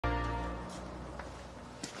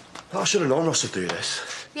I should have known Ross would do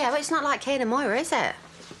this. Yeah, but it's not like Kane and Moira, is it?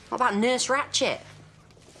 What about Nurse Ratchet?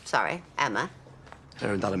 Sorry, Emma.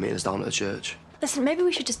 Her and Dad are meeting us down at the church. Listen, maybe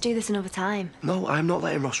we should just do this another time. No, I'm not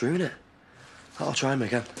letting Ross ruin it. I'll try him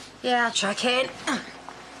again. Yeah, I'll try Kane.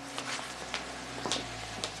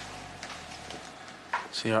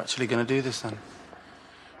 So you're actually going to do this, then?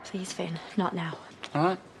 Please, Finn, not now. All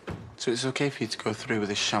right. So it's OK for you to go through with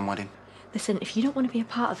this sham wedding? Listen, if you don't want to be a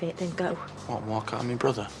part of it, then go. What, walk out on me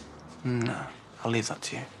brother? No, I'll leave that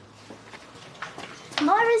to you.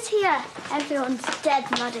 Moira's here. Everyone's dead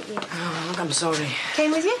mad at you. Oh, look, I'm sorry. Kane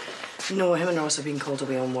with you? No, him and Ross have been called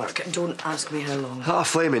away on work. Don't ask me how long. I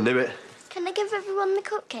flaming knew it. Can I give everyone the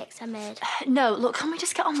cupcakes I made? No, look, can we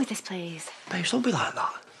just get on with this, please? Babes, don't be like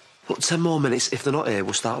that. Look, 10 more minutes. If they're not here,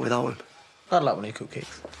 we'll start without him. I'd like one of your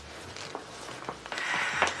cupcakes.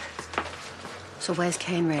 So where's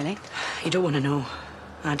Kane, really? You don't want to know.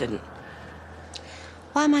 I didn't.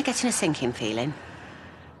 Why am I getting a sinking feeling?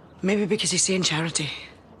 Maybe because he's seeing Charity.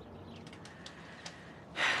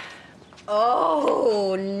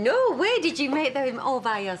 Oh, no way did you make them all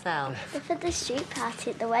by yourself? They're for the street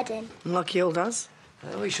party at the wedding. Lucky old us.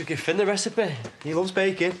 Oh, you should give Finn the recipe. He loves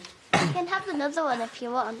baking. You can have another one if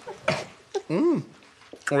you want. Well,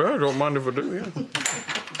 I don't mind if I do, yeah.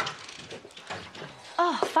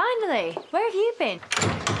 Oh, finally. Where have you been?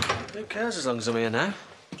 Who cares as long as I'm here now?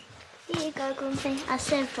 Here you go, Grumpy. I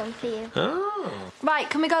served one for you. Oh. Right,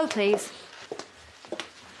 can we go, please?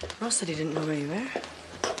 Ross said he didn't know where you were.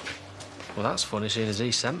 Well, that's funny, seeing as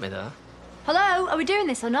he sent me there. Hello, are we doing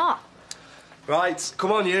this or not? Right,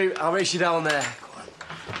 come on, you. I'll race you down there. Go on.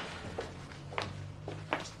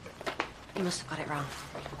 You must have got it wrong.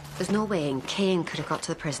 There's no way Kane could have got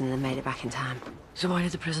to the prison and made it back in time. So why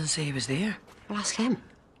did the prison say he was there? Well, ask him.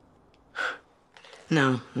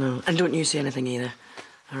 No, no. And don't you say anything either.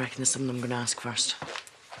 I reckon there's something I'm going to ask first.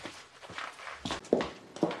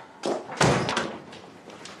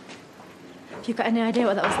 Have you got any idea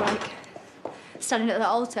what that was like? Standing at the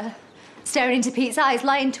altar, staring into Pete's eyes,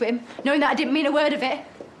 lying to him, knowing that I didn't mean a word of it.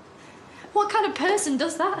 What kind of person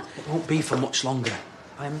does that? It won't be for much longer.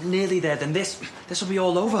 I'm nearly there, then this will be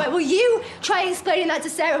all over. Wait, will you try explaining that to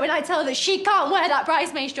Sarah when I tell her that she can't wear that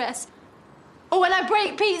bridesmaid's dress? Or when I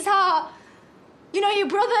break Pete's heart? You know your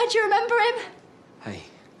brother, do you remember him? Hey,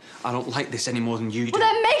 I don't like this any more than you do. Well,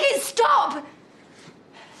 then make it stop!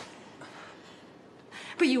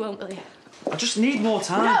 But you won't, will you? I just need more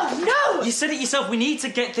time. No, no! You said it yourself, we need to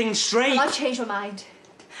get things straight. Well, I've changed my mind.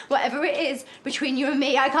 Whatever it is between you and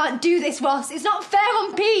me, I can't do this, Ross. It's not fair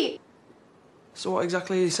on Pete. So what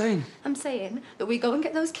exactly are you saying? I'm saying that we go and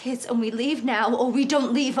get those kids and we leave now, or we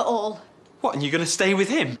don't leave at all. What, and you're going to stay with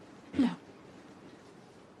him? No.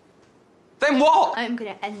 Then what? I'm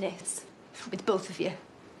going to end this with both of you.